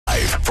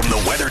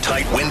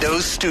airtight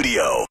Windows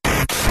studio.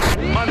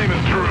 My name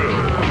is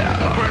Drew.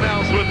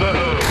 Pronounced with the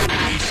O.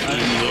 He's in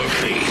your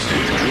face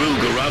with Drew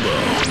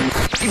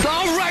Garabo.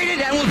 I'll write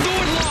it and we'll do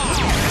it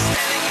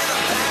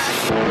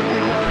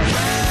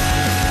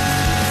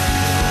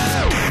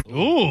live.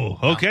 Ooh,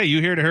 okay, you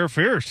hear to her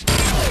first.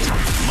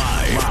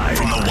 Live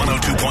from the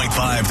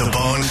 102.5 The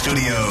Bone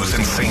Studios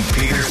in St.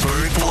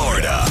 Petersburg,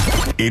 Florida.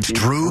 It's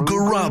Drew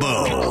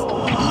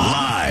Garabo.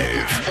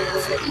 Live.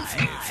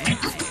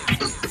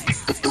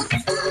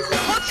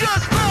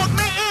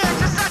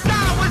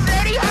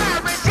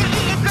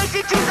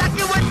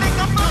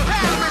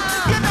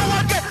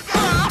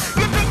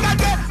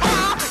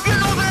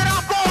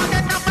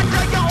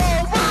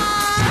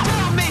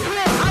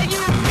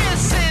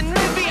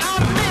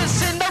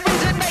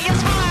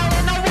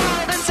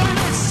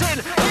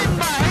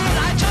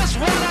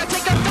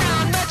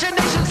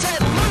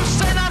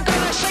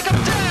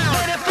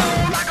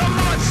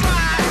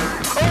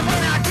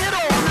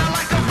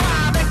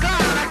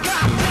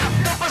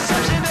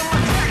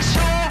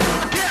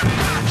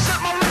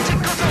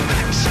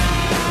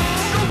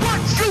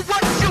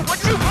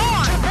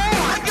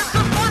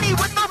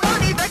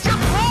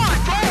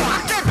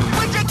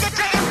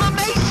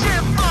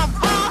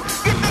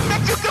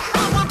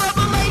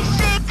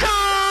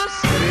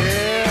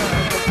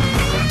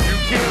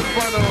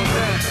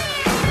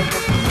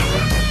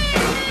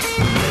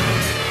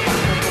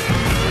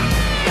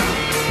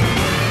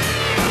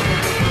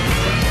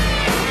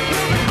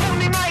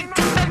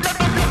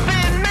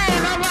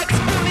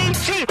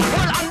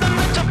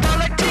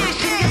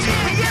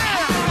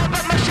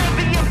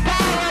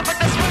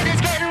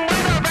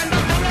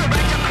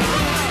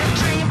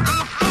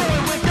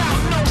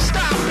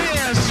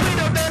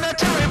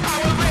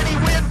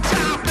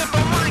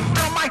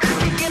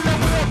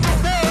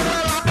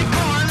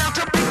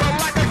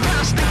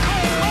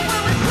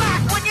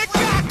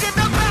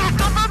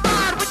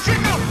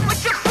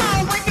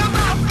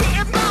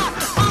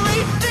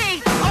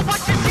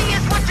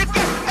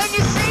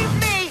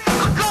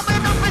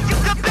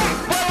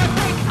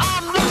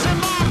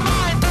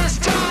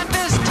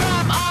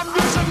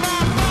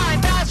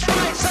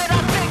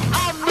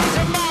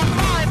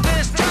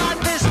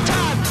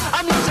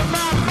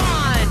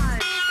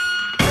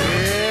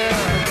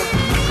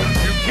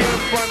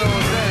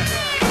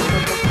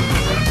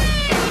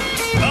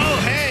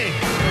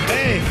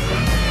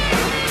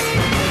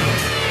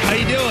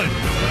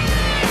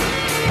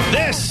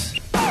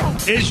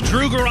 Is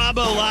Drew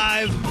Garabo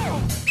live?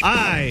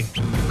 I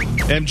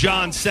am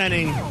John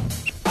Senning.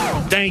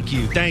 Thank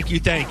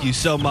you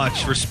so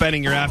much for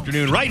spending your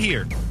afternoon right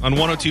here on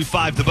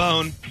 102.5 The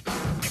Bone.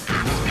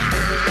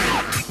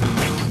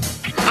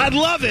 I'd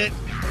love it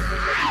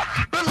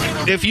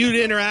if you'd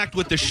interact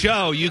with the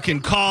show. You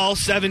can call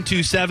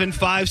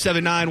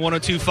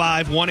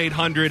 727-579-1025,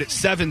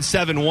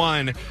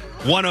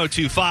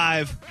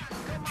 1-800-771-1025.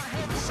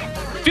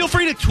 Feel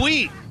free to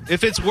tweet.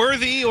 If it's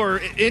worthy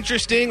or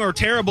interesting or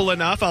terrible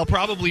enough, I'll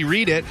probably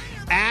read it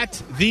at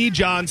the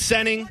John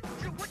Senning.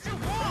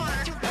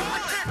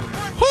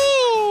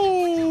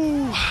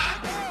 Whoo!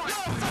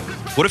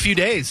 What a few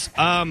days.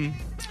 I'll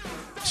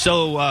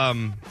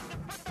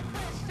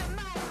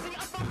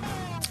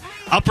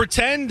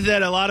pretend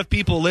that a lot of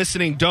people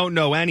listening don't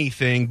know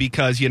anything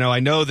because,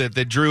 I know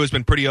that Drew has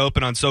been pretty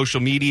open on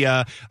social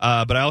media,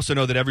 but I also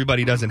know that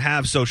everybody doesn't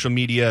have social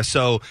media,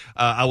 so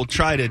I will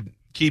try to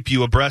keep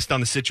you abreast on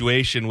the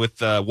situation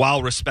with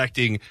while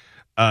respecting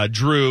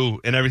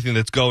Drew and everything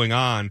that's going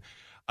on.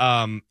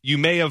 You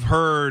may have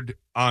heard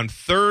on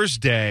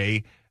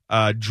Thursday,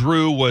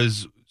 Drew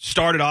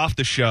started off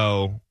the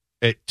show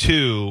at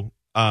 2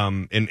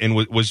 and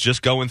was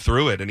just going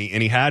through it, and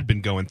he had been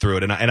going through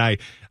it. And I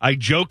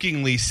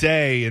jokingly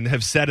say and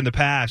have said in the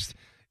past,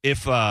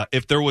 if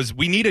there was,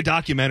 we need a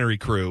documentary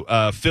crew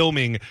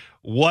filming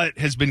what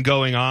has been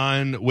going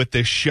on with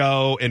this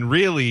show, and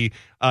really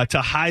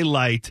to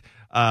highlight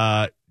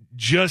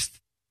just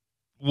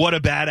what a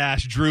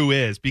badass Drew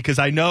is, because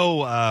I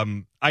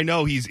know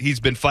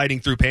he's been fighting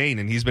through pain,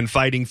 and he's been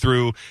fighting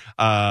through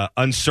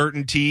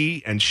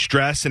uncertainty and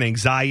stress and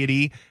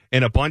anxiety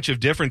and a bunch of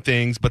different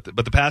things. But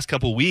the past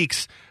couple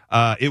weeks,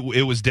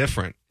 it was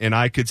different, and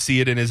I could see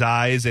it in his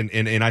eyes,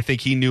 and I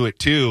think he knew it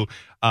too.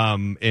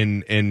 And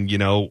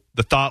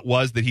the thought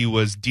was that he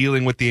was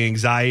dealing with the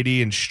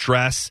anxiety and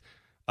stress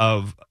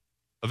of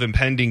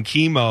impending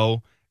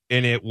chemo,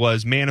 and it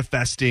was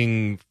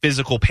manifesting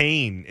physical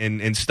pain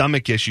and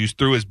stomach issues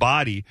through his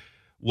body.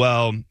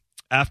 Well,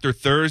 after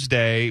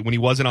Thursday, when he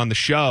wasn't on the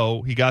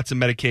show, he got some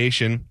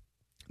medication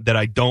that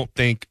I don't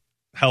think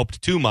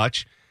helped too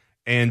much.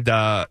 And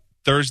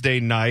Thursday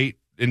night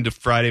into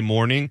Friday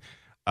morning,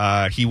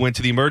 he went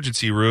to the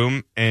emergency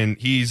room, and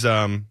he's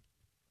been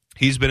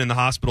in the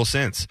hospital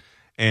since.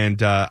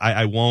 And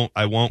I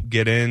won't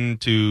get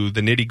into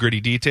the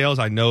nitty-gritty details.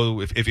 I know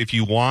if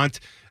you want,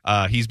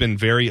 he's been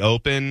very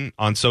open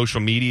on social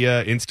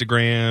media,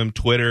 Instagram,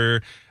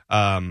 Twitter.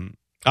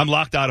 I'm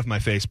locked out of my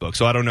Facebook,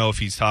 so I don't know if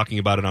he's talking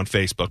about it on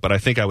Facebook, but I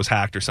think I was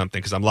hacked or something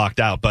because I'm locked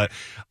out. But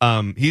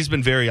he's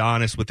been very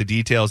honest with the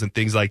details and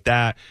things like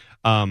that.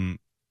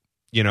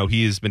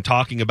 He's been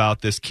talking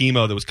about this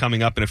chemo that was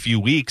coming up in a few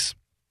weeks,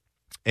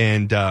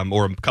 and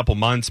or a couple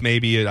months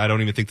maybe. I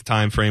don't even think the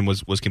time frame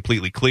was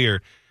completely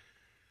clear.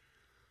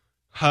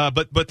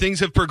 But things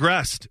have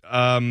progressed.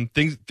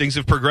 Things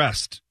have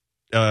progressed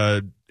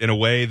in a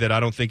way that I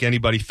don't think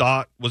anybody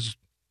thought was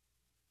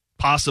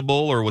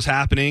possible or was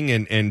happening.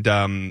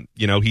 And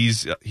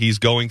he's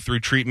going through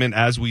treatment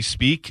as we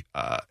speak,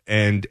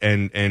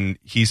 and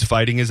he's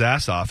fighting his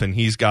ass off. And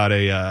he's got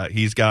a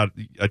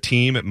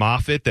team at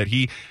Moffitt that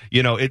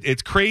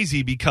it's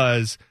crazy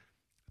because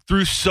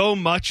through so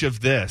much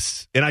of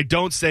this, and I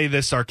don't say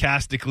this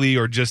sarcastically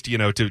or just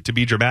to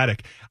be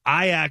dramatic,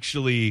 I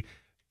actually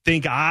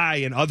think I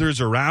and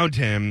others around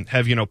him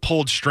have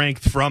pulled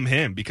strength from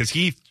him because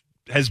he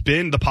has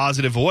been the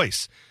positive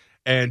voice.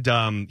 And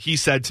he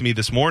said to me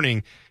this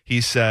morning, he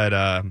said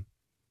I've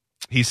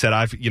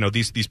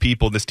these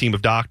people, this team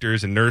of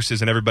doctors and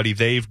nurses and everybody,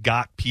 they've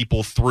got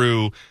people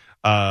through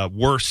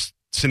worse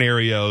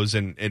scenarios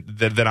and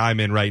that I'm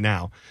in right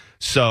now.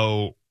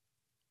 So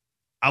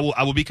I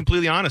will be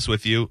completely honest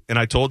with you, and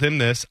I told him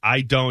this.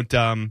 I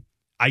didn't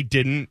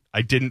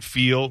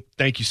feel.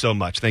 Thank you so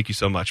much.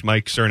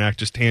 Mike Cernak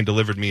just hand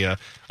delivered me a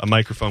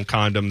microphone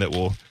condom that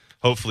will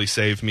hopefully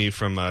save me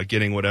from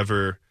getting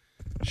whatever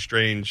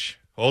strange.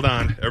 Hold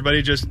on, everybody.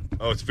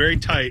 It's very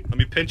tight. Let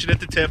me pinch it at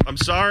the tip. I'm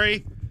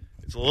sorry,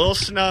 it's a little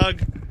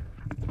snug.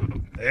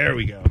 There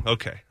we go.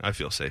 Okay, I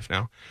feel safe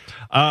now.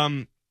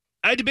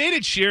 I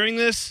debated sharing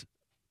this,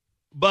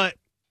 but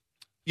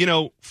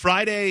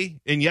Friday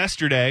and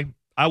yesterday,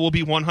 I will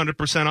be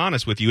 100%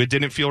 honest with you. It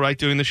didn't feel right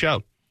doing the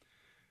show.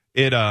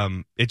 It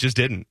just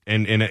didn't,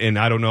 and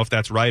I don't know if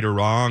that's right or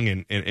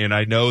wrong, and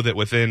I know that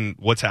within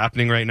what's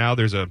happening right now,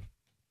 there's a,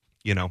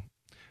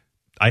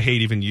 I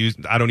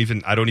don't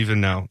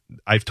even know.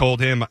 I've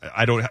told him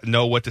I don't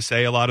know what to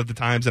say a lot of the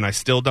times, and I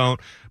still don't.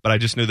 But I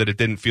just knew that it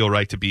didn't feel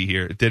right to be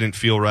here. It didn't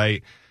feel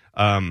right,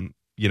 to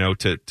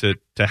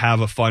have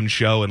a fun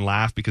show and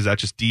laugh, because that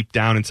just deep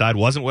down inside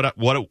wasn't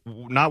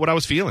not what I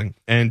was feeling.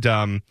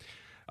 And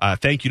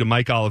thank you to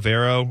Mike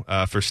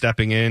Olivero for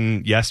stepping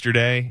in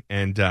yesterday.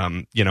 And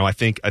I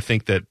think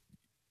that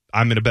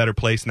I'm in a better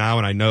place now,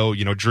 and I know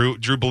Drew.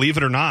 Believe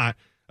it or not,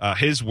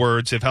 his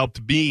words have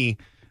helped me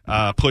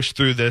push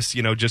through this.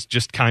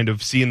 Just kind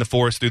of seeing the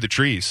forest through the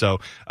trees. So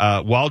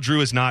while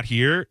Drew is not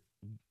here,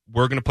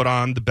 we're going to put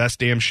on the best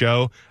damn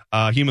show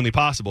humanly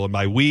possible. And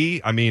by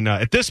we, I mean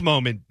at this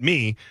moment,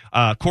 me,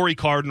 Corey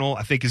Cardinal,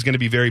 I think is going to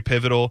be very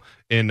pivotal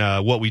in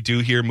what we do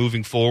here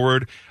moving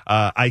forward.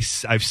 I've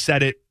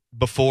said it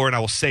before, and I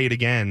will say it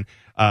again.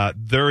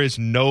 There is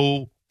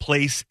no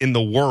place in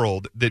the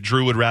world that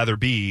Drew would rather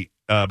be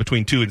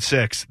between 2 and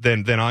 6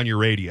 than on your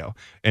radio.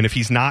 And if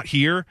he's not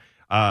here,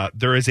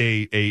 there is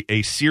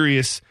a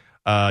serious,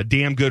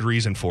 damn good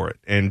reason for it.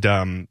 And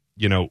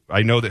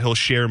I know that he'll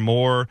share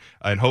more,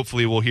 and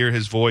hopefully we'll hear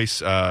his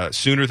voice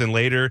sooner than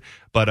later.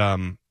 But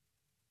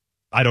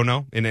I don't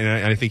know, and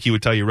I think he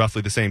would tell you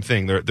roughly the same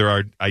thing. There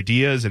are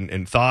ideas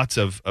and thoughts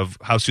of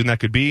how soon that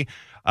could be.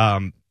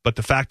 But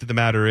the fact of the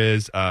matter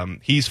is,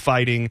 he's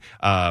fighting.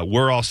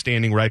 We're all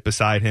standing right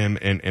beside him,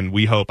 and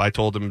we hope. I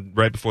told him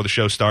right before the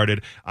show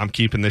started, I'm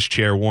keeping this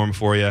chair warm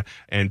for you,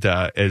 and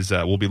as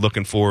we'll be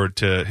looking forward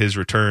to his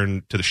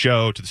return to the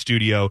show, to the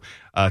studio,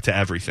 to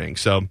everything.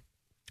 So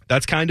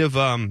that's kind of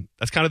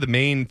the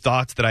main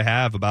thoughts that I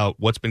have about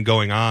what's been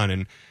going on,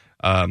 and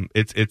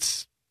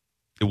it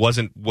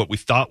wasn't what we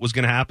thought was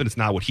going to happen. It's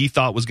not what he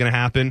thought was going to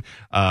happen.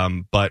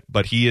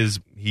 But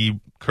he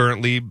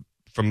currently,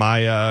 from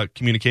my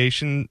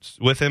communications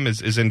with him,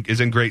 is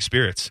in great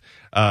spirits,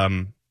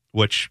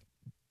 which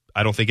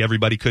I don't think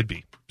everybody could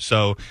be.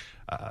 So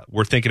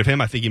we're thinking of him.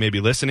 I think he may be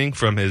listening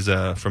from his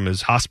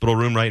hospital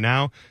room right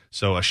now.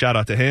 So a shout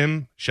out to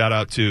him. Shout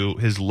out to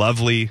his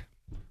lovely.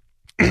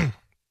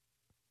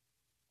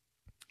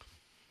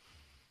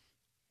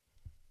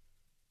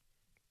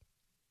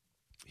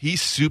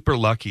 He's super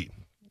lucky.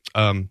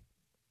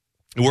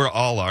 We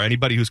all are.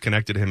 Anybody who's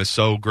connected to him is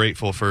so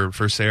grateful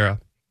for Sarah.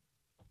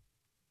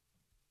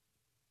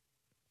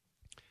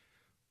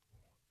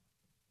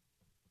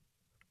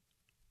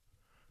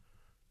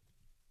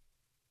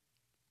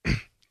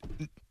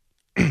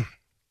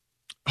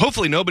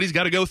 Hopefully nobody's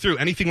got to go through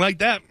anything like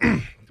that.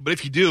 But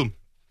if you do,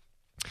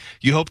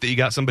 you hope that you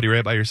got somebody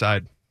right by your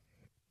side.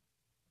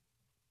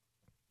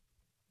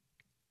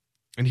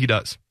 And he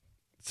does.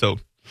 So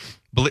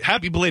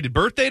happy belated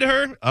birthday to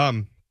her.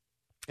 And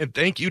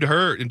thank you to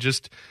her. And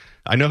just,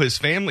 I know his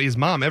family, his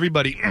mom,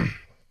 everybody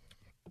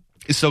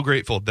is so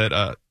grateful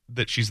that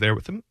she's there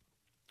with him.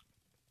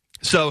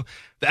 So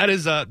that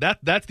is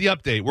that's the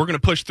update. We're going to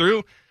push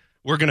through.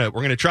 We're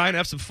gonna try and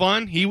have some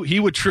fun. He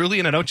would truly,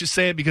 and I don't just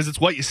say it because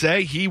it's what you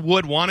say. He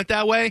would want it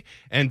that way,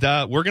 and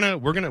we're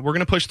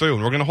gonna push through,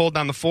 and we're gonna hold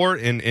down the fort.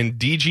 And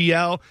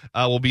DGL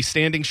will be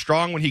standing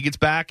strong when he gets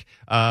back.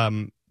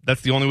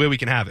 That's the only way we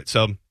can have it.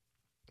 So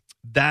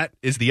that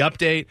is the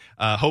update.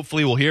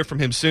 Hopefully we'll hear from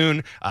him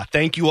soon.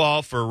 Thank you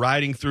all for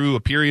riding through a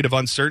period of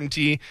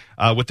uncertainty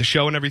with the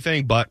show and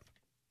everything, but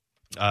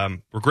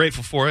we're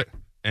grateful for it,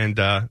 and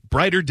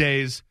brighter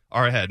days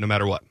are ahead no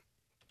matter what.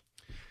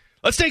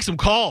 Let's take some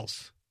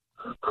calls,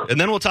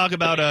 and then we'll talk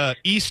about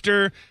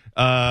Easter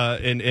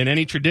and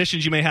any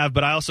traditions you may have.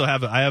 But I also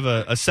have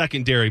a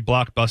secondary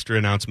blockbuster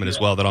announcement as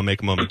well that I'll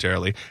make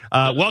momentarily.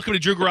 Welcome to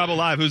Drew Garabo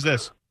Live. Who's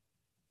this?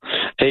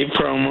 Hey,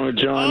 Promo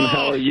John,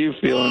 how are you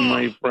feeling,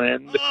 my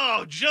friend?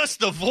 Oh, just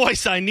the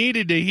voice I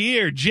needed to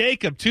hear.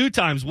 Jacob, 2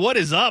 times. What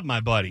is up, my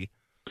buddy?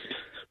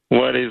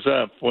 What is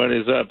up? What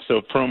is up?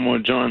 So,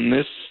 Promo John,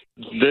 this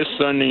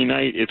Sunday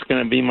night, it's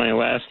going to be my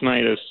last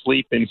night of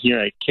sleeping here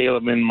at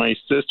Caleb and my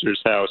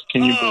sister's house.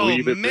 Can you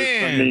believe it?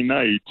 This Sunday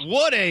night.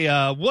 What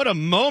a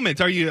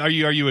moment! Are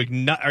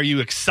you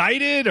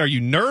excited? Are you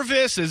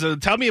nervous?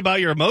 Tell me about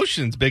your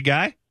emotions, big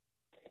guy.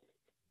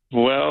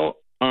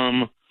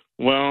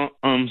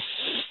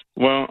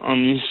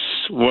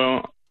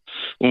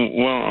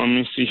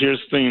 See, here's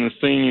the thing. The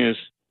thing is,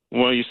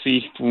 here's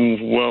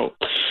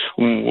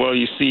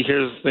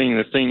the thing.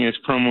 The thing is,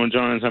 Promo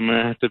John, is I'm going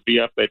to have to be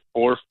up at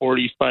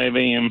 4:45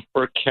 a.m.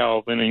 for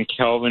Calvin, and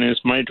Calvin is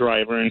my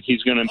driver, and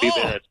he's going to be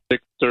there at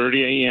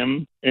 6:30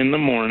 a.m. in the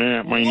morning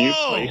at my new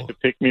place to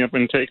pick me up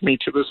and take me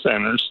to the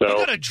center. So, you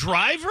got a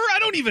driver? I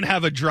don't even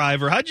have a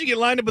driver. How'd you get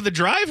lined up with a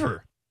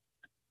driver?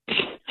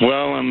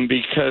 Well,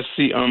 because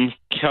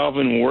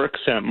Calvin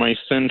works at my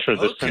center,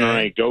 the center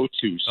I go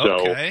to.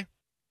 So, okay.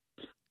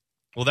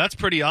 Well, that's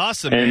pretty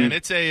awesome, man.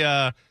 This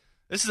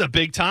is a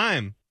big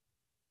time.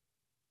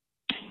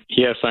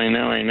 Yes, I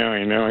know.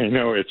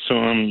 It's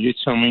so. You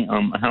tell me,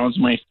 how's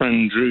my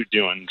friend Drew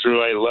doing?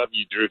 Drew, I love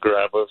you, Drew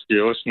Garabo. If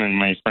you're listening,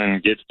 my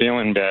friend, get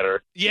feeling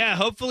better. Yeah,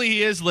 hopefully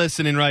he is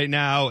listening right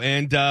now,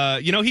 and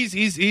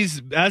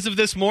he's as of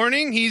this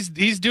morning, he's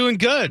doing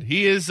good.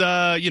 He is,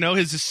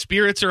 his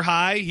spirits are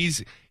high.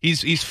 He's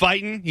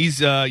fighting.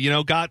 He's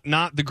got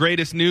not the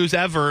greatest news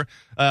ever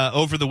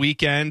over the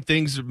weekend.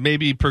 Things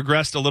maybe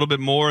progressed a little bit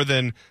more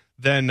than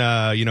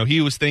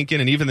he was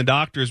thinking, and even the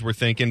doctors were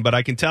thinking. But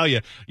I can tell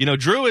you,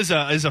 Drew is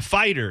a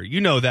fighter.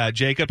 You know that,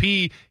 Jacob.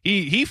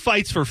 He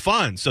fights for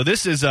fun. So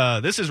this is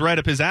right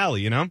up his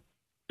alley. Yeah.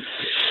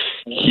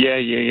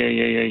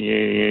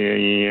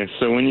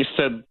 So when you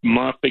said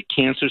Moffitt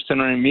Cancer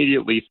Center, I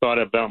immediately thought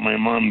about my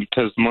mom,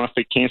 because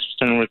Moffitt Cancer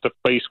Center was the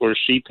place where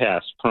she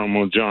passed,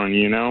 Promo John,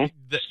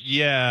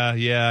 Yeah,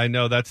 I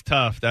know. That's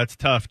tough,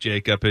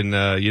 Jacob.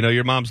 And,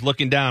 your mom's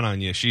looking down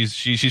on you.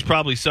 She's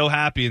probably so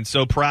happy and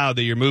so proud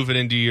that you're moving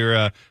into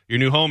your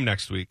new home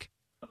next week.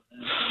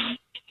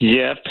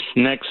 Yep,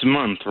 next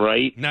month,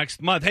 right?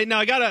 Next month. Hey,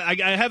 now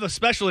I have a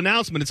special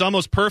announcement. It's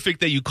almost perfect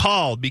that you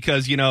called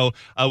because,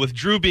 with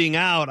Drew being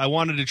out, I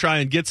wanted to try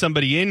and get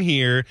somebody in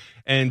here.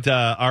 And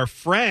our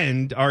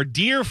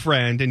dear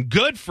friend and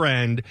good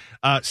friend,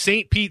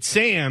 St. Pete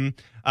Sam,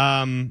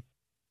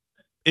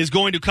 is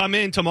going to come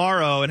in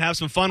tomorrow and have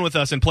some fun with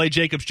us and play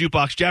Jacob's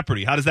Jukebox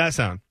Jeopardy. How does that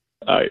sound?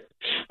 I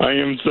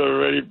am so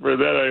ready for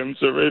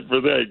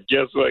that.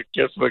 Guess what?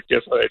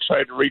 I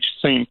tried to reach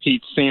St.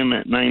 Pete Sam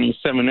at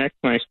 97X,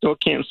 and I still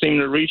can't seem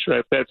to reach her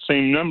at that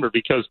same number,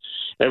 because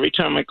every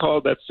time I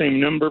call that same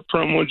number,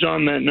 Promo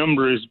John, that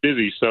number is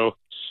busy. So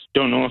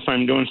don't know if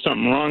I'm doing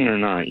something wrong or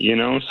not,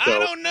 So I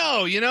don't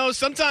know.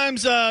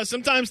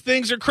 Sometimes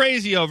things are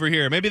crazy over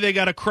here. Maybe they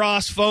got a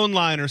cross phone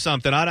line or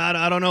something.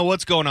 I don't know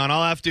what's going on.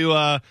 I'll have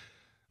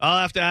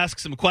to ask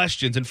some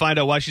questions and find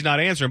out why she's not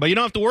answering. But you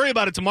don't have to worry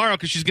about it tomorrow,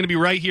 because she's going to be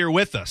right here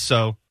with us.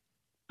 So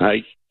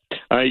I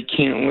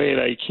can't wait.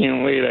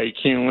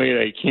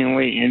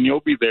 And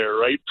you'll be there,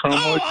 right,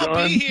 Promo John?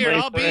 I'll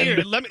be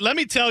here. Let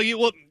me tell you.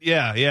 Well,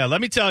 yeah.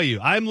 Let me tell you.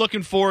 I'm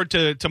looking forward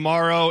to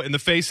tomorrow in the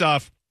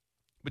face-off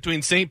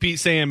between St. Pete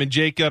Sam and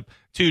Jacob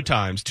 2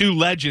 times. 2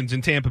 legends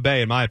in Tampa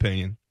Bay, in my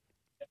opinion.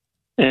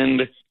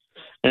 And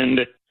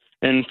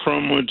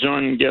Promo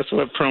John, guess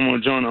what,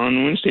 Promo John?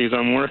 On Wednesdays,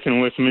 I'm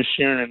working with Miss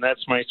Sharon, and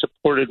that's my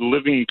supported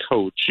living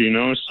coach.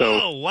 So.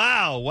 Oh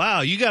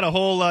wow! You got a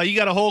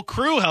whole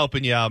crew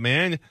helping you out,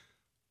 man.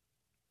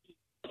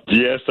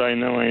 Yes, I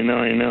know.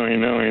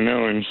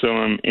 And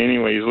so,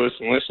 anyways,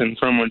 listen,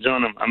 Promo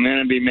John, I'm going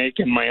to be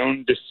making my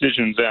own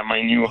decisions at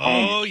my new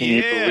home. Oh, Can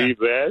you believe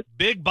that?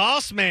 Big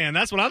boss man.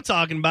 That's what I'm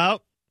talking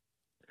about.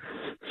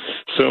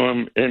 So,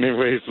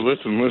 anyways,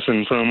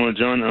 listen, Promo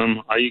John,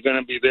 are you going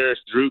to be there? If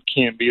Drew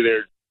can't be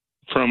there,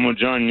 Promo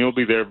John, you'll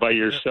be there by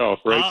yourself,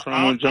 right,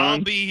 Promo John?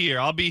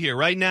 I'll be here.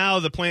 Right now,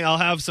 I'll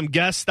have some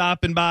guests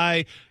stopping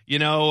by,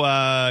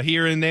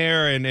 here and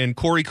there, and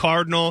Corey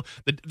Cardinal.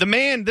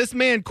 This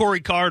man,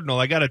 Corey Cardinal,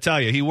 I got to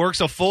tell you, he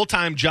works a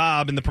full-time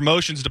job in the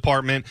promotions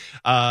department,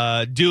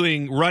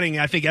 running,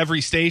 I think,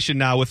 every station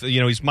now with,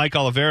 he's Mike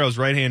Olivero's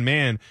right-hand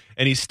man,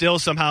 and he still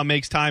somehow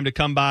makes time to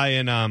come by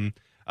and,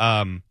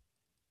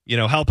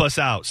 help us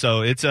out.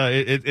 So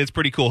it's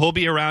pretty cool. He'll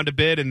be around a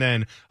bit, and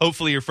then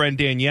hopefully your friend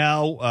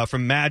Danielle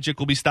from Magic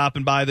will be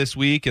stopping by this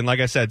week. And like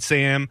I said,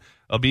 Sam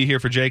will be here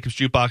for Jacob's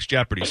Jukebox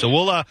Jeopardy. So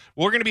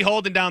we're going to be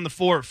holding down the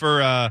fort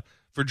for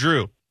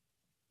Drew.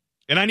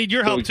 And I need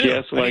your help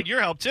too. I need your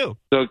help too.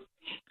 So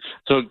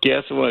So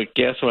guess what?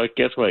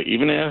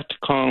 Even if I have to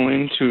call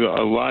into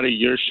a lot of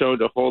your show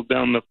to hold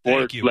down the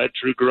fort, let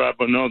Drew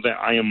Garabo know that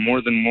I am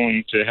more than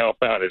willing to help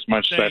out as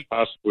much as I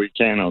possibly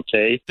can,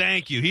 okay?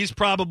 Thank you. He's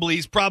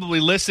probably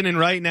listening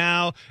right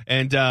now,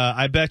 and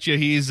I bet you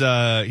he's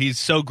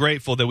so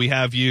grateful that we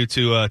have you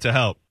to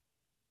help.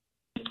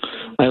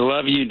 I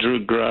love you,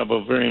 Drew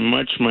Garabo, very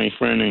much, my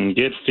friend, and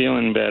get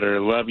feeling better.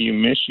 Love you,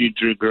 miss you,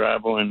 Drew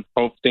Garabo, and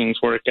hope things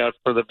work out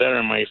for the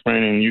better, my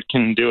friend, and you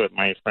can do it,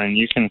 my friend.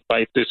 You can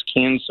fight this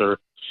cancer.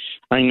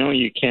 I know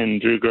you can,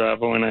 Drew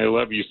Garabo, and I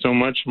love you so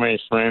much, my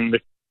friend.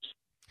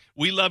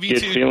 We love you,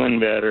 too. Get feeling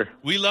better.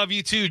 We love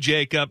you, too,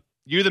 Jacob.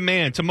 You're the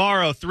man.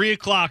 Tomorrow, 3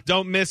 o'clock,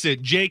 don't miss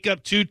it.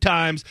 Jacob 2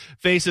 times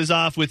faces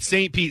off with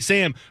St. Pete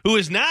Sam, who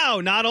is now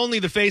not only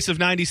the face of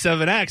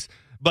 97X,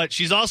 but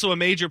she's also a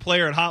major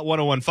player at Hot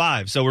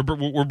 101.5. So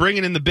we're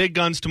bringing in the big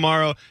guns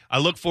tomorrow. I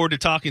look forward to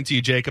talking to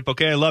you, Jacob.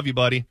 Okay, I love you,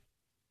 buddy.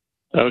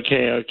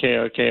 Okay.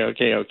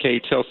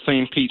 Tell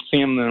St. Pete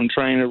Sam that I'm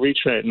trying to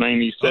reach her at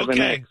 97X.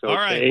 Okay, all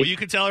right. Well, you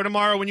can tell her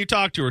tomorrow when you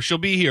talk to her. She'll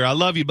be here. I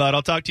love you, bud.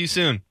 I'll talk to you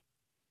soon.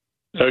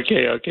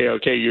 Okay.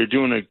 You're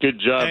doing a good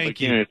job.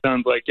 Thank you. It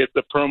sounds like it's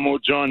the Promo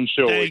John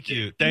show. Thank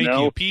you.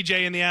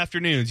 PJ in the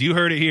afternoons. You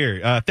heard it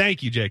here.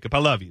 Thank you, Jacob. I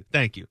love you.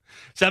 Thank you.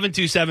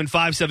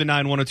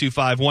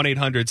 727-579-1025,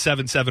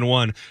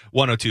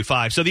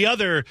 1-800-771-1025. So the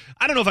other,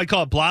 I don't know if I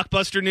call it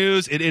blockbuster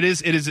news.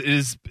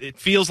 It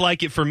feels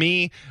like it for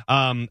me.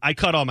 I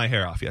cut all my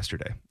hair off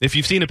yesterday. If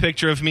you've seen a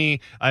picture of me,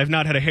 I have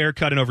not had a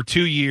haircut in over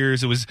 2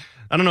 years. It was,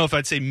 I don't know if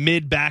I'd say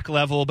mid-back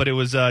level, but it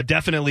was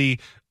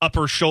definitely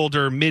upper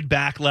shoulder,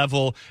 mid-back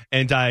level,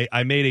 and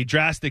I made a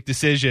drastic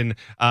decision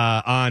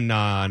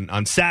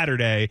on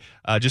Saturday,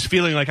 just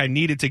feeling like I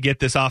needed to get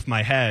this off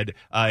my head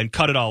and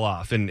cut it all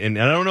off. And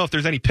I don't know if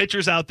there's any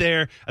pictures out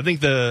there. I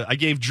think I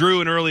gave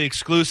Drew an early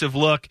exclusive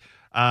look.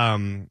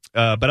 But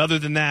other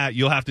than that,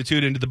 you'll have to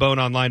tune into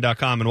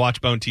theboneonline.com and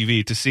watch Bone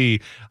TV to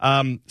see.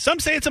 Some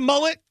say it's a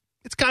mullet.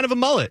 It's kind of a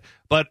mullet,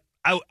 but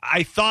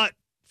I thought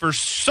for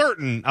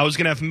certain I was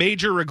going to have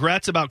major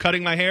regrets about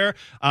cutting my hair.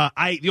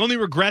 The only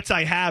regrets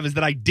I have is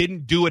that I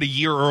didn't do it a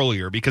year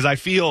earlier, because I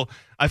feel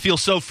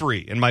so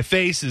free, and my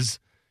face is,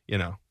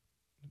 I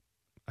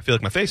feel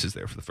like my face is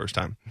there for the first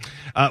time.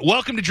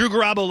 Welcome to Drew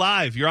Garabo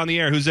Live. You're on the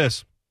air. Who's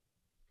this?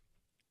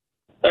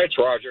 Hey, it's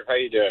Roger. How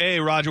you doing? Hey,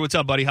 Roger. What's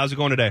up, buddy? How's it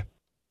going today?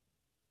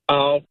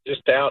 Oh,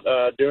 just out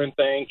doing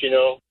things,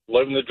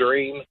 living the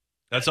dream.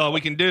 That's all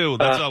we can do.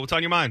 That's all. What's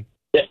on your mind?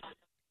 Yeah,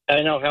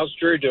 I know. How's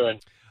Drew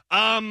doing?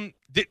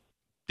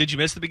 Did you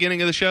miss the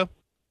beginning of the show?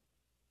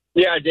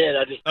 Yeah, I did.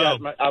 I just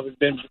I've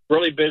been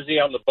really busy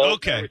on the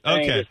boat. Okay.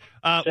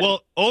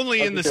 Well,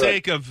 only in the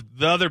sake of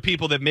the other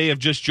people that may have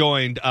just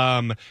joined.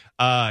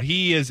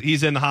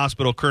 He's in the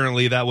hospital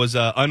currently. That was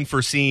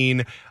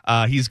unforeseen.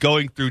 He's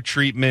going through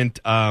treatment.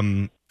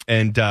 I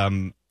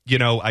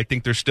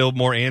think there's still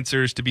more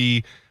answers to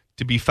be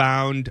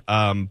found.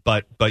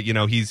 But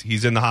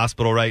he's in the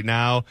hospital right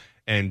now,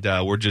 and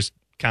we're just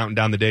counting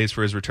down the days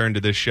for his return to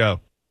this show.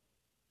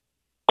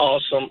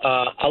 Awesome.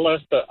 I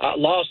lost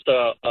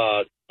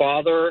a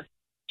father,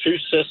 2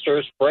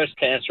 sisters, breast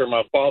cancer,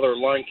 my father,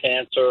 lung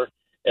cancer,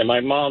 and my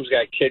mom's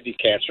got kidney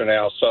cancer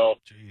now. So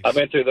Jeez. I've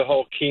been through the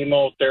whole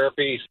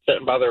chemotherapy,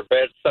 sitting by their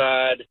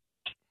bedside.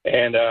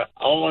 And I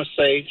want to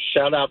say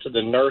shout out to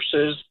the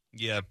nurses.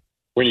 Yeah.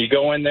 When you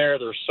go in there,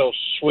 they're so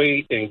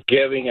sweet and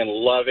giving and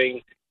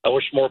loving. I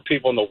wish more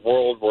people in the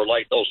world were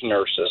like those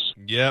nurses.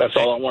 Yeah. That's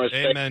all I want to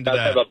say. Amen to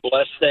that. Have a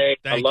blessed day.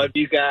 Thank I love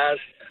you guys.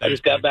 I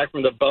just got back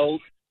from the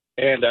boat.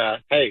 And,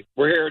 hey,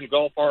 we're here in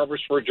Gulf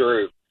Harbors for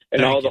Drew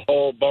and Thank you. the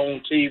whole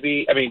Bone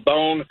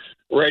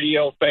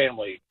Radio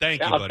family.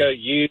 Thank you, Alka, buddy.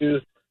 you,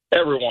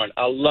 everyone.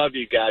 I love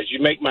you guys.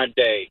 You make my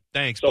day.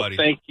 Thanks, so buddy.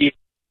 Thank you.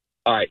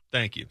 All right.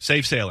 Thank you.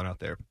 Safe sailing out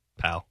there,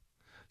 pal.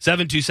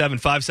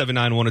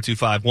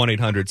 727-579-1025,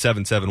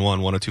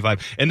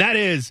 1-800-771-1025. And that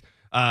is,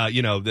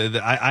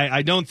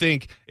 I don't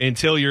think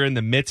until you're in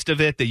the midst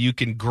of it that you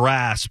can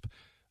grasp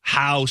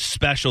how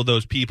special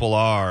those people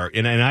are,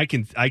 and I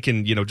can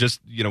just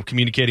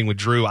communicating with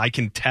Drew, I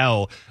can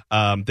tell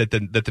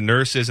that the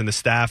nurses and the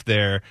staff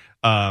there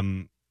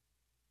have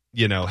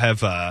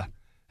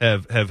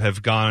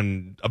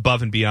gone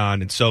above and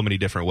beyond in so many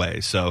different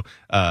ways. So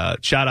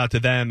shout out to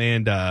them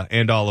and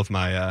all of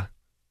my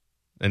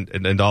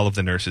and all of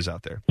the nurses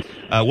out there.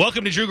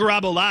 Welcome to Drew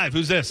Garabo Live.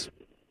 Who's this?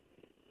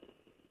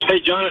 Hey,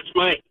 John, it's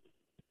Mike.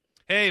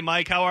 Hey,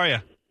 Mike, how are you?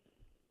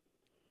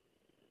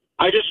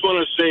 I just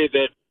want to say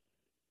that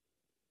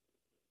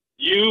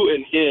you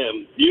and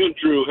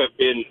Drew have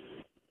been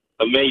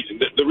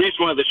amazing. The reason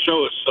why the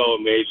show is so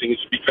amazing is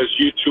because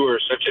you two are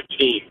such a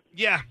team.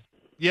 Yeah.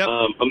 Yep.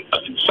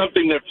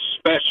 Something that's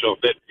special,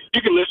 that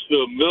you can listen to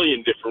a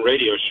million different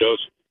radio shows,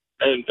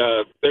 and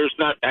there's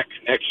not that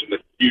connection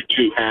that you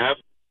two have,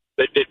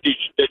 that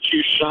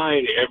you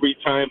shine every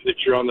time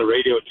that you're on the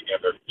radio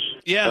together.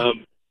 Yeah.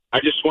 I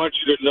just want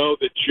you to know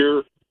that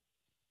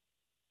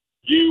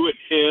you and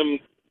him,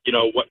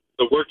 what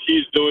the work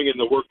he's doing and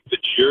the work that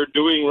you're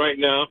doing right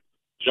now,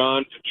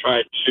 John, to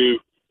try to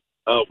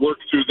work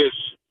through this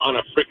on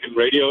a freaking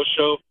radio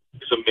show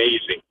is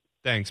amazing.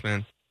 Thanks,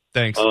 man.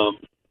 Thanks.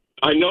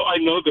 I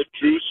know that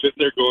Drew's sitting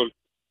there going,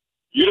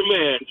 "You the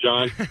man,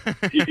 John,"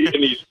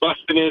 and he's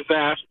busting his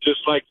ass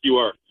just like you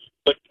are.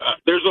 But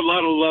there's a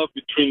lot of love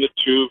between the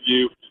two of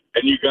you,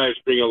 and you guys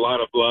bring a lot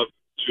of love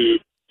to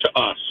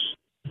us.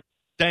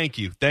 Thank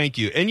you.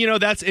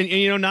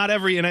 And not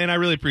every, and I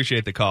really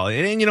appreciate the call.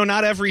 And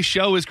not every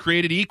show is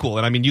created equal.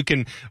 And I mean, you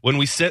can, when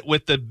we sit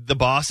with the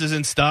bosses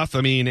and stuff,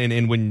 I mean,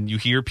 and when you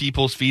hear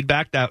people's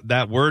feedback,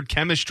 that word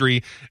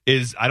chemistry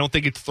is, I don't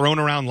think it's thrown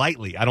around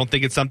lightly. I don't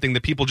think it's something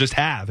that people just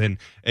have. And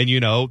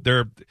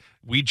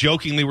we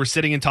jokingly were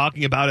sitting and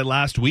talking about it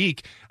last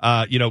week.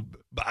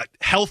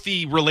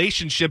 Healthy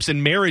relationships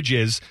and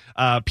marriages,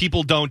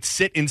 people don't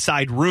sit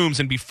inside rooms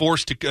and be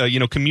forced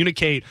to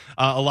communicate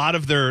a lot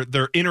of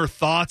their inner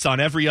thoughts on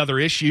every other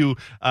issue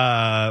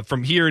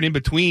from here and in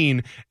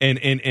between,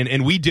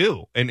 and we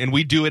do, and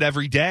we do it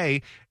every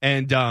day.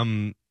 And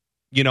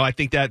I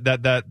think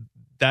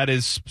that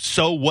is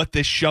so what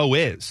this show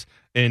is,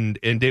 and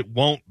it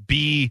won't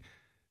be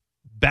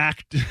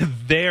back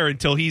there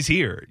until he's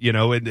here,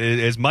 and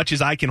as much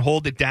as I can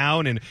hold it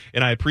down, and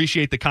I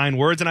appreciate the kind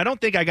words, and I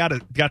don't think I got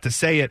to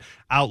say it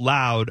out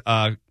loud,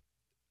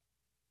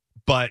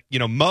 but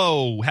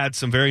Mo had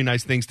some very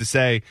nice things to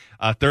say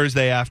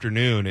Thursday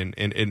afternoon,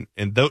 and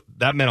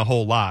that meant a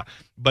whole lot.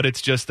 But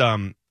it's just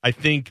I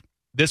think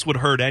this would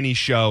hurt any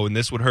show, and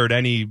this would hurt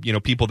any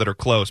people that are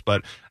close.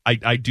 But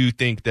I do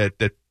think that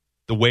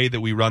the way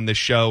that we run this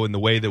show and the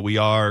way that we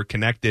are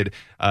connected,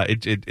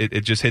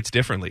 it just hits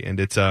differently, and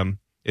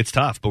it's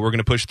tough, but we're going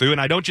to push through. And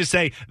I don't just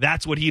say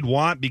that's what he'd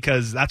want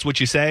because that's what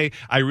you say.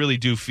 I really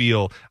do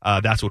feel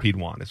that's what he'd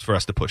want, is for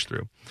us to push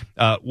through.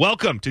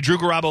 Welcome to Drew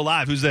Garabo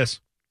Live. Who's this?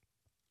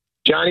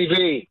 Johnny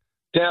V,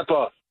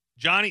 Tampa.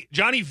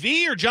 Johnny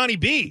V or Johnny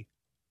B?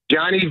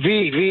 Johnny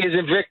V. V is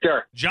in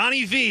Victor.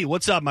 Johnny V,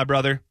 what's up, my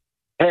brother?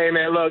 Hey,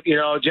 man, look,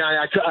 Johnny,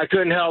 I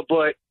couldn't help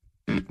but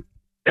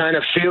kind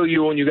of feel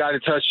you when you got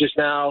in touch just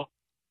now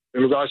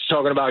in regards to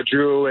talking about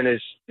Drew and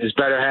his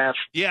better half.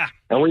 Yeah.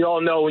 And we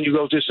all know when you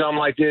go through something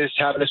like this,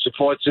 having a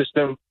support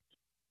system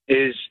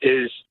is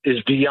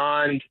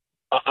beyond,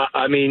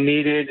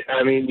 needed.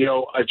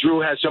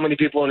 Drew has so many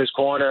people in his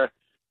corner,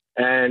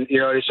 and,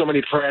 there's so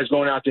many prayers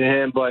going out to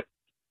him, but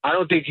I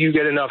don't think you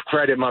get enough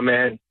credit, my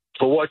man,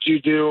 for what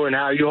you do and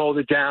how you hold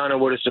it down and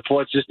what a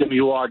support system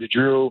you are to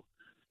Drew.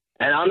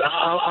 And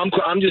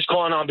I'm just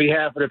calling on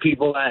behalf of the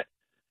people that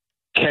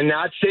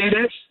cannot say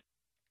this,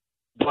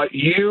 but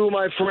you,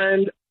 my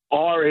friend,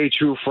 are a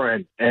true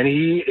friend, and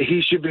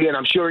he should be, and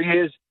I'm sure he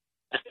is,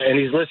 and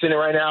he's listening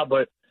right now.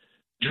 But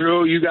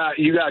Drew, you got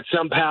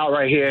some pal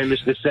right here in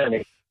Mr.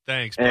 Senning.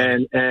 Thanks,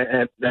 and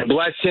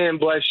bless him,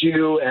 bless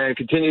you, and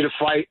continue to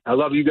fight. I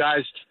love you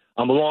guys.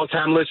 I'm a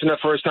long-time listener,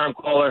 first-time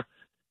caller,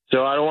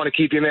 so I don't want to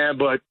keep you, man.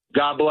 But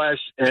God bless,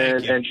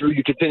 and Drew,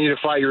 you continue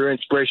to fight. You're an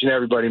inspiration to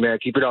everybody, man.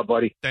 Keep it up,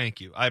 buddy.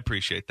 Thank you. I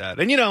appreciate that.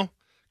 And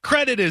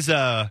credit is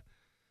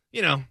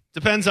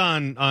depends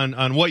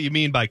on what you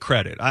mean by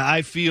credit.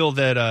 I feel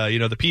that,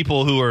 the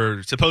people who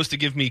are supposed to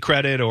give me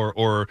credit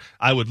or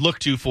I would look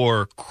to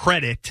for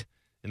credit,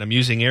 and I'm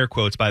using air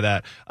quotes by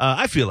that,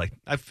 I feel like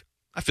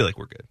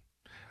we're good.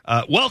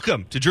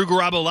 Welcome to Drew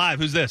Garabo Live.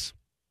 Who's this?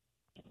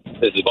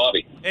 This is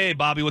Bobby. Hey,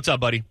 Bobby. What's up,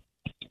 buddy?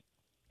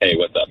 Hey,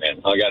 what's up,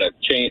 man? I got a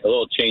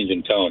little change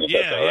in tone. If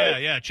that's all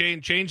right. Yeah.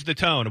 Change the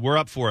tone. We're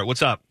up for it.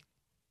 What's up?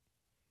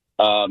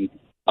 I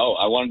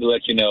wanted to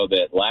let you know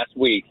that last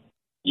week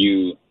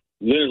you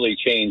literally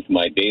changed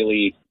my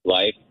daily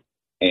life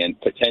and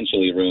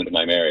potentially ruined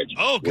my marriage.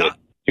 Oh, God.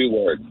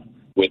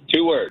 With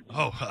two words.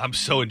 Oh, I'm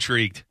so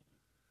intrigued.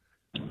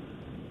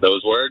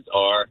 Those words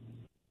are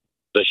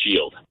The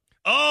Shield.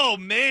 Oh,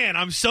 man,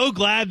 I'm so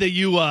glad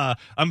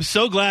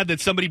that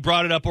somebody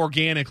brought it up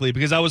organically,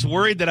 because I was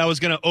worried that I was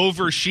going to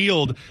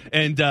over-shield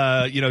and,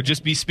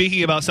 just be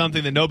speaking about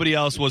something that nobody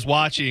else was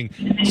watching.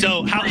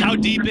 So how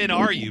deep in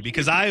are you?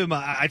 Because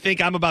I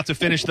think I'm about to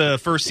finish the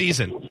first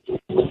season.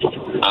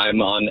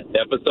 I'm on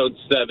episode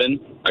 7.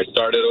 I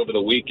started over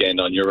the weekend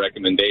on your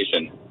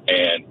recommendation,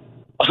 and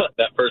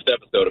that first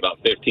episode, about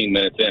 15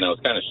 minutes in, I was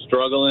kind of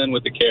struggling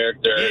with the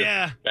character.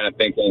 Yeah. Kind of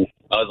thinking,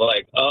 I was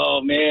like,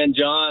 oh, man,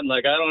 John,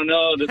 I don't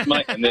know. This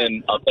might. And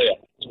then I'll tell you,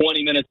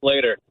 20 minutes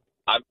later,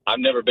 I've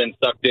never been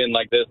sucked in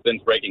like this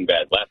since Breaking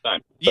Bad last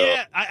time. So,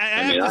 yeah, I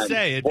have to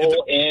say,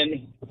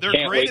 they're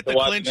Can't great wait at the to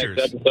watch clinchers.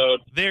 The next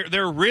episode.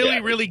 They're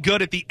really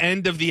good at the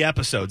end of the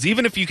episodes.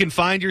 Even if you can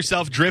find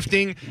yourself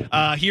drifting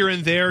here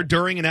and there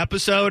during an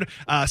episode,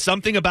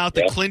 something about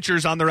the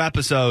clinchers on their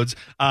episodes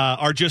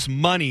are just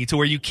money to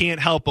where you can't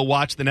help but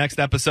watch the next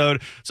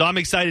episode. So I'm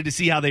excited to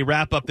see how they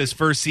wrap up this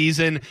first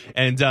season,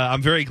 and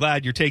I'm very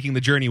glad you're taking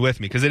the journey with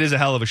me, because it is a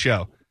hell of a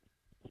show.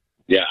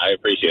 Yeah, I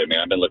appreciate it, man.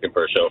 I've been looking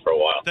for a show for a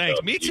while. Thanks.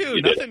 So Me too.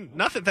 you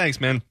Nothing.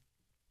 Thanks, man.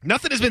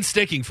 Nothing has been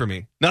sticking for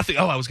me. Nothing.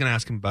 Oh, I was going to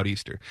ask him about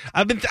Easter.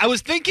 I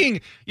was thinking,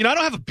 I don't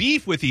have a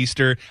beef with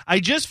Easter. I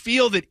just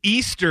feel that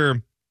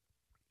Easter,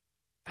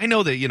 I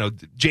know that,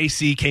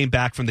 JC came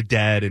back from the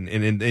dead,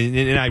 and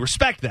I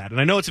respect that.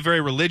 And I know it's a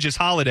very religious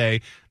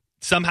holiday.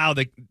 Somehow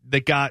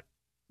that got,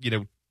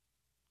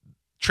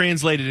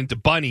 translated into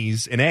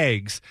bunnies and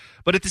eggs.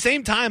 But at the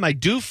same time, I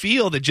do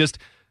feel that just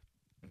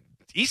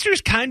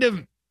Easter's kind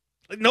of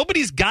like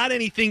nobody's got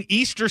anything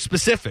Easter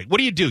specific. What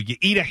do? You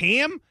eat a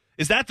ham?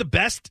 Is that the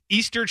best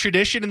Easter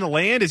tradition in the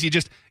land? Is you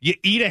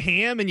eat a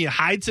ham and you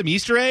hide some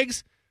Easter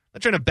eggs? I'm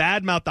not trying to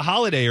badmouth the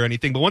holiday or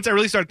anything, but once I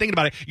really started thinking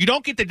about it, you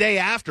don't get the day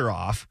after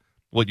off.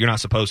 Well, you're not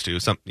supposed to.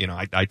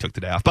 I took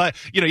the day off, but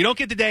you don't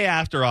get the day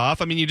after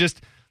off. I mean,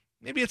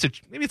 maybe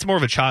it's more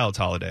of a child's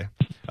holiday.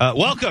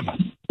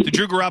 Welcome to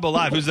Drew Garabo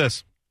Live. Who's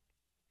this?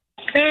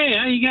 Hey,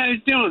 how you guys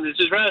doing? This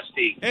is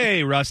Rusty.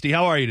 Hey, Rusty.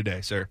 How are you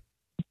today, sir?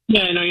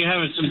 Yeah, I know you're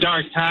having some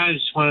dark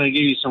times. Just wanted to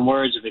give you some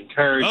words of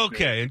encouragement.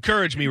 Okay,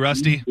 encourage me,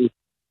 Rusty.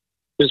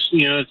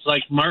 It's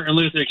like Martin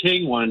Luther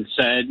King once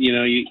said,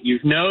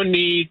 you've no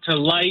need to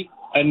light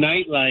a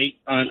night light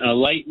on a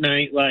light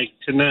night like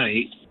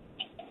tonight.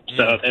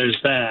 So there's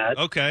that.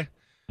 Okay.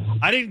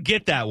 I didn't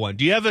get that one.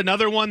 Do you have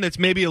another one that's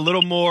maybe a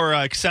little more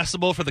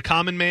accessible for the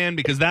common man?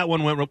 Because that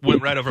one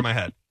went right over my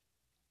head.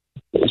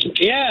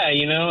 Yeah,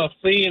 a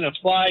flea and a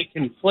fly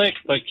can flick,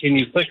 but can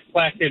you flick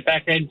it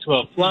back into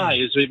a fly?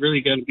 Is it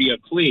really going to be a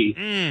flea?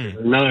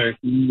 Another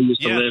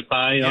used to live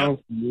by. Yeah.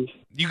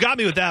 You got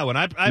me with that one.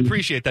 I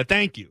appreciate that.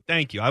 Thank you.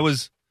 I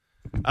was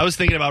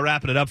thinking about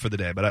wrapping it up for the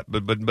day,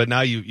 but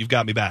now you've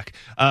got me back.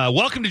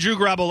 Welcome to Drew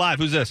Garabo Live.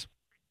 Who's this?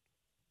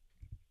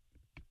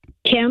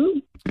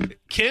 Kim.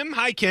 Kim?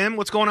 Hi, Kim.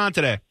 What's going on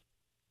today?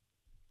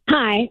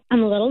 Hi.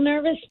 I'm a little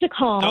nervous to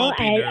call. Don't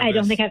be nervous. I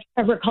don't think I've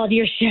ever called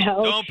your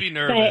show. Don't be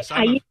nervous.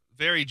 I'm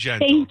very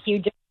gentle. Thank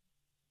you.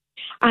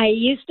 I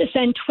used to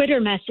send Twitter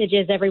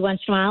messages every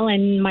once in a while,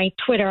 and my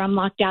Twitter, I'm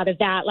locked out of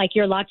that, like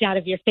you're locked out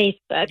of your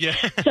Facebook. Yeah.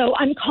 So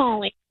I'm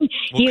calling. Well,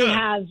 you good.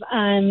 have,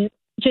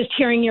 just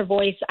hearing your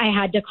voice, I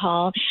had to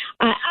call.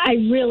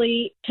 I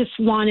really just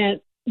want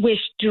to wish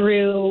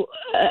Drew,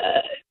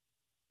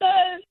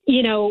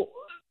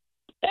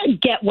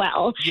 get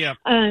well. Yeah.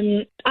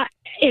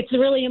 It's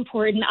really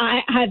important.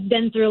 I have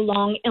been through a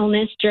long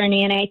illness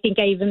journey, and I think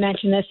I even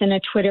mentioned this in a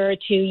Twitter or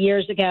 2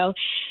 years ago.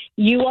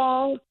 You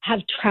all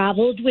have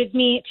traveled with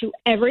me to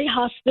every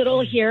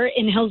hospital here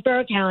in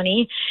Hillsborough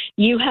County.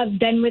 You have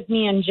been with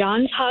me in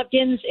Johns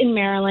Hopkins in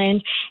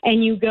Maryland,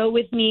 and you go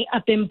with me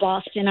up in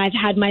Boston. I've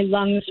had my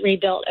lungs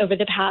rebuilt over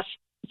the past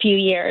few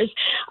years.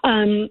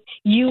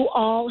 You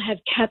all have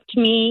kept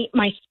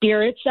my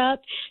spirits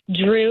up.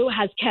 Drew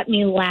has kept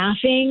me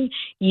laughing.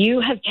 You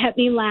have kept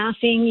me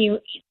laughing.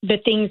 The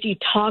things you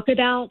talk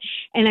about.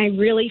 And I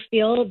really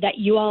feel that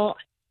you all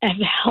have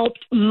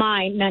helped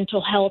my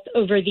mental health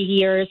over the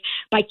years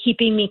by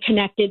keeping me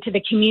connected to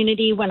the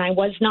community when I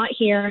was not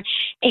here,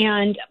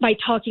 and by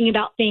talking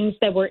about things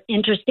that were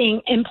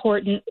interesting,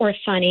 important, or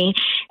funny.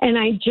 And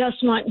I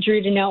just want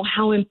Drew to know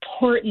how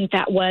important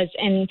that was,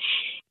 and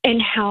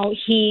how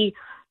he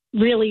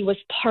really was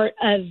part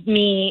of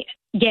me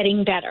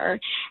getting better.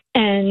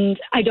 And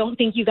I don't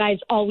think you guys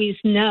always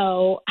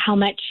know how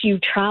much you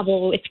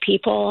travel with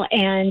people.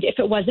 And if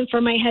it wasn't for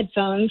my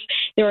headphones,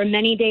 there were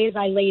many days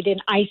I laid in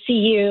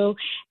ICU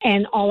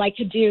and all I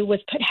could do was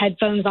put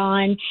headphones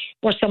on,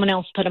 or someone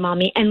else put them on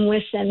me, and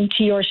listen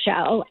to your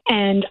show.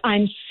 And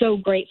I'm so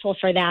grateful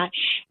for that.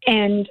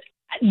 And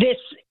this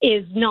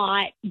is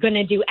not going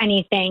to do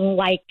anything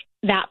like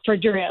that for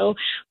Drew,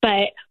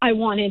 but I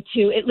wanted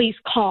to at least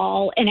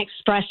call and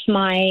express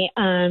my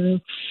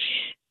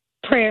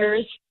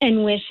prayers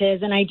and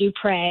wishes, and I do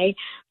pray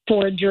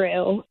for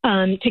Drew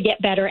to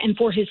get better and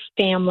for his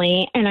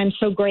family. And I'm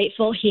so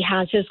grateful he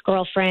has his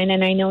girlfriend,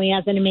 and I know he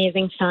has an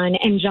amazing son.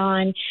 And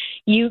John,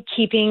 you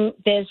keeping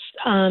this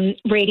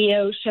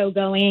radio show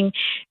going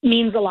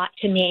means a lot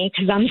to me,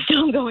 because I'm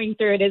still going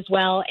through it as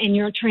well. And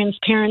your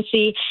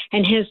transparency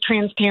and his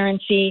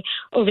transparency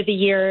over the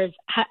years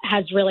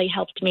has really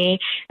helped me.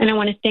 And I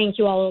want to thank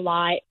you all a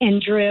lot.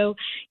 And Drew,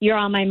 you're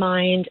on my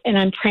mind, and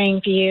I'm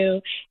praying for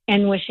you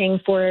and wishing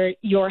for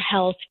your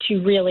health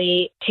to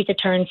really take a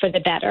turn for the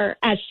better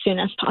as soon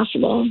as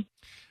possible.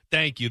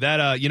 Thank you. That,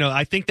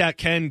 I think that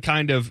can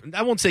kind of,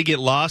 I won't say get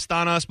lost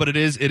on us, but it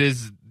is,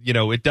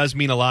 it does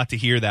mean a lot to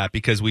hear that,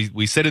 because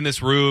we sit in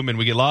this room and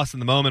we get lost in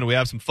the moment and we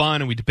have some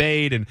fun and we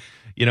debate and,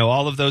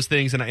 all of those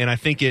things. And I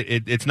think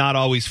it's not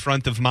always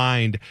front of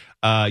mind,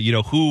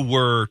 who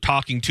we're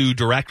talking to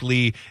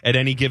directly at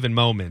any given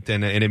moment.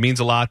 And it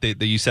means a lot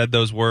that you said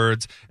those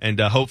words, and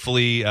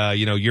hopefully,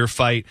 your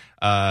fight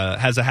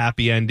has a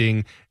happy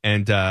ending.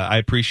 And I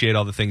appreciate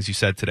all the things you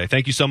said today.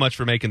 Thank you so much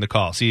for making the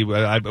call. See,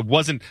 I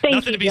wasn't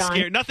nothing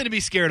to be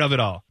scared of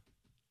at all.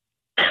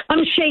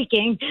 I'm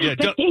shaking. Yeah,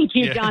 but thank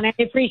you, John. I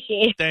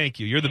appreciate it. Thank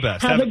you. You're the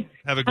best. Have a great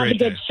Have a good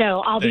day.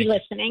 show. I'll be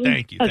listening.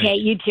 Thank you. Okay,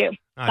 Thank you. you too.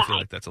 I feel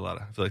like that's a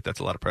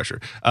lot of pressure.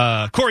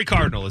 Corey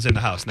Cardinal is in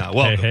the house now.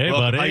 Welcome. Hey,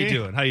 Welcome. buddy.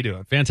 How you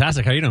doing?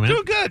 Fantastic. How you doing, man?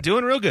 Doing good.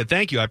 Doing real good.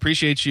 Thank you. I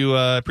appreciate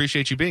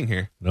you being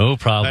here. No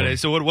problem.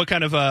 So what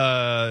kind of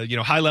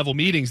high level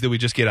meetings did we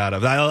just get out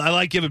of? I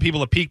like giving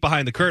people a peek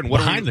behind the curtain.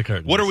 The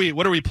curtain. What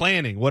are we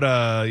planning? What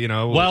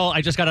Well,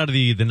 I just got out of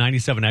the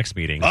 97X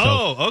meeting.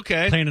 Oh,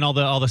 okay. Planning all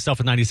the stuff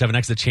with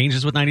 97X, the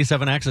changes with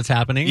 97X that's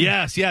happening.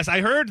 Yes.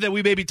 I heard that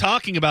we may be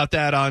talking about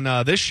that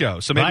on this show.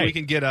 So maybe we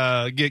can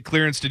get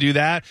clearance to do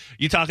that.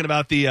 You talking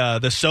about the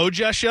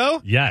Soja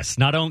show? Yes,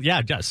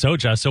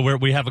 Soja. So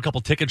we have a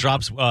couple ticket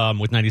drops with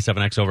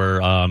 97X over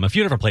a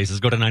few different places.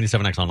 Go to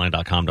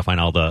 97xonline.com to find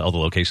all the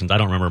locations. I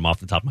don't remember them off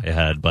the top of my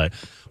head, but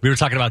we were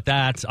talking about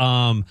that.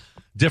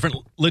 Different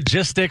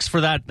logistics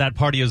for that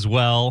party as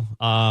well.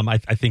 I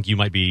think you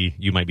might be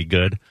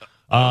good.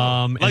 Like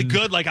I'm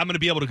going to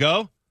be able to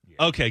go.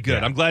 Okay, good.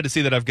 Yeah. I'm glad to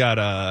see that I've got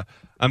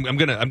I'm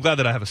glad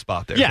that I have a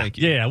spot there. Yeah, Thank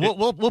you. Yeah.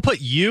 We'll put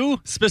you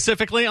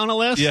specifically on a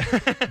list. Yeah.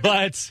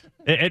 But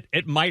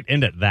it might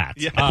end at that.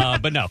 Yeah.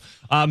 But no.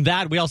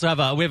 That we also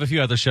have we have a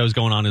few other shows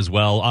going on as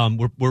well.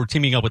 We're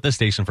teaming up with this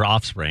station for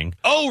Offspring.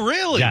 Oh,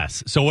 really?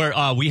 Yes.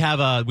 So we have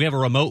a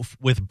remote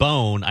with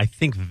Bone. I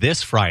think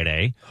this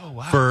Friday. Oh,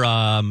 wow. For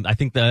I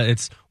think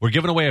we're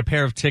giving away a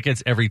pair of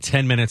tickets every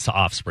 10 minutes to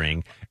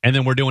Offspring, and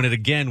then we're doing it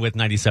again with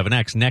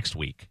 97X next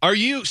week. Are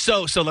you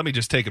so? Let me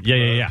just take a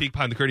peek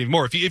behind the curtain even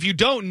more. If you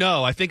don't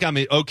know, I think I'm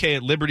okay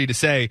at liberty to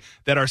say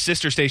that our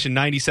sister station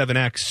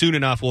 97X soon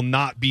enough will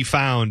not be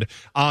found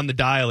on the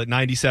dial at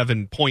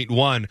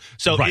 97.1.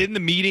 So in the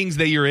meetings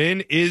that you're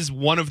in, is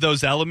one of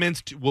those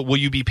elements, will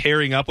you be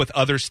pairing up with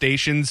other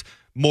stations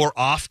more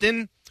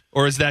often?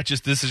 Or is that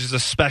this is just a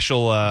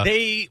special...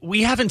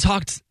 We haven't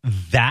talked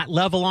that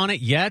level on it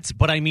yet,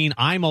 but I mean,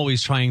 I'm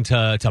always trying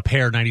to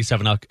pair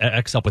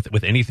 97X up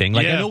with anything.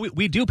 Like, I know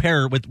we do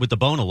pair with the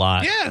Bone a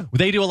lot. Yeah.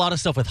 They do a lot of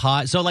stuff with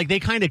Hot, so like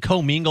they kind of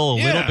commingle a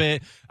little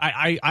bit.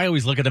 I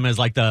always look at them as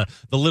like the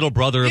little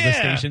brother of the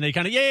station. They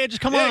kind of, just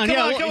come on. Hang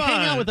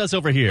out with us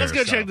over here. Let's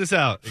go check this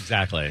out.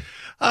 Exactly.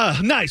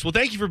 Nice. Well,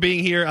 thank you for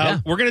being here.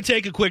 We're going to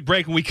take a quick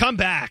break. When we come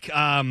back,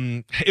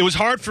 it was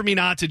hard for me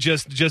not to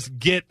just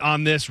get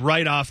on this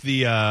right off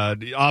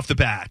the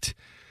bat.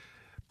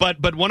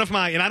 But one of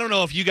my, and I don't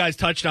know if you guys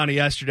touched on it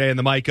yesterday in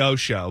the Mike O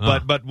show,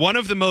 but one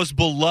of the most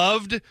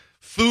beloved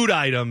food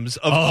items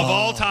of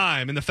all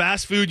time in the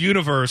fast food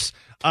universe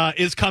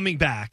is coming back.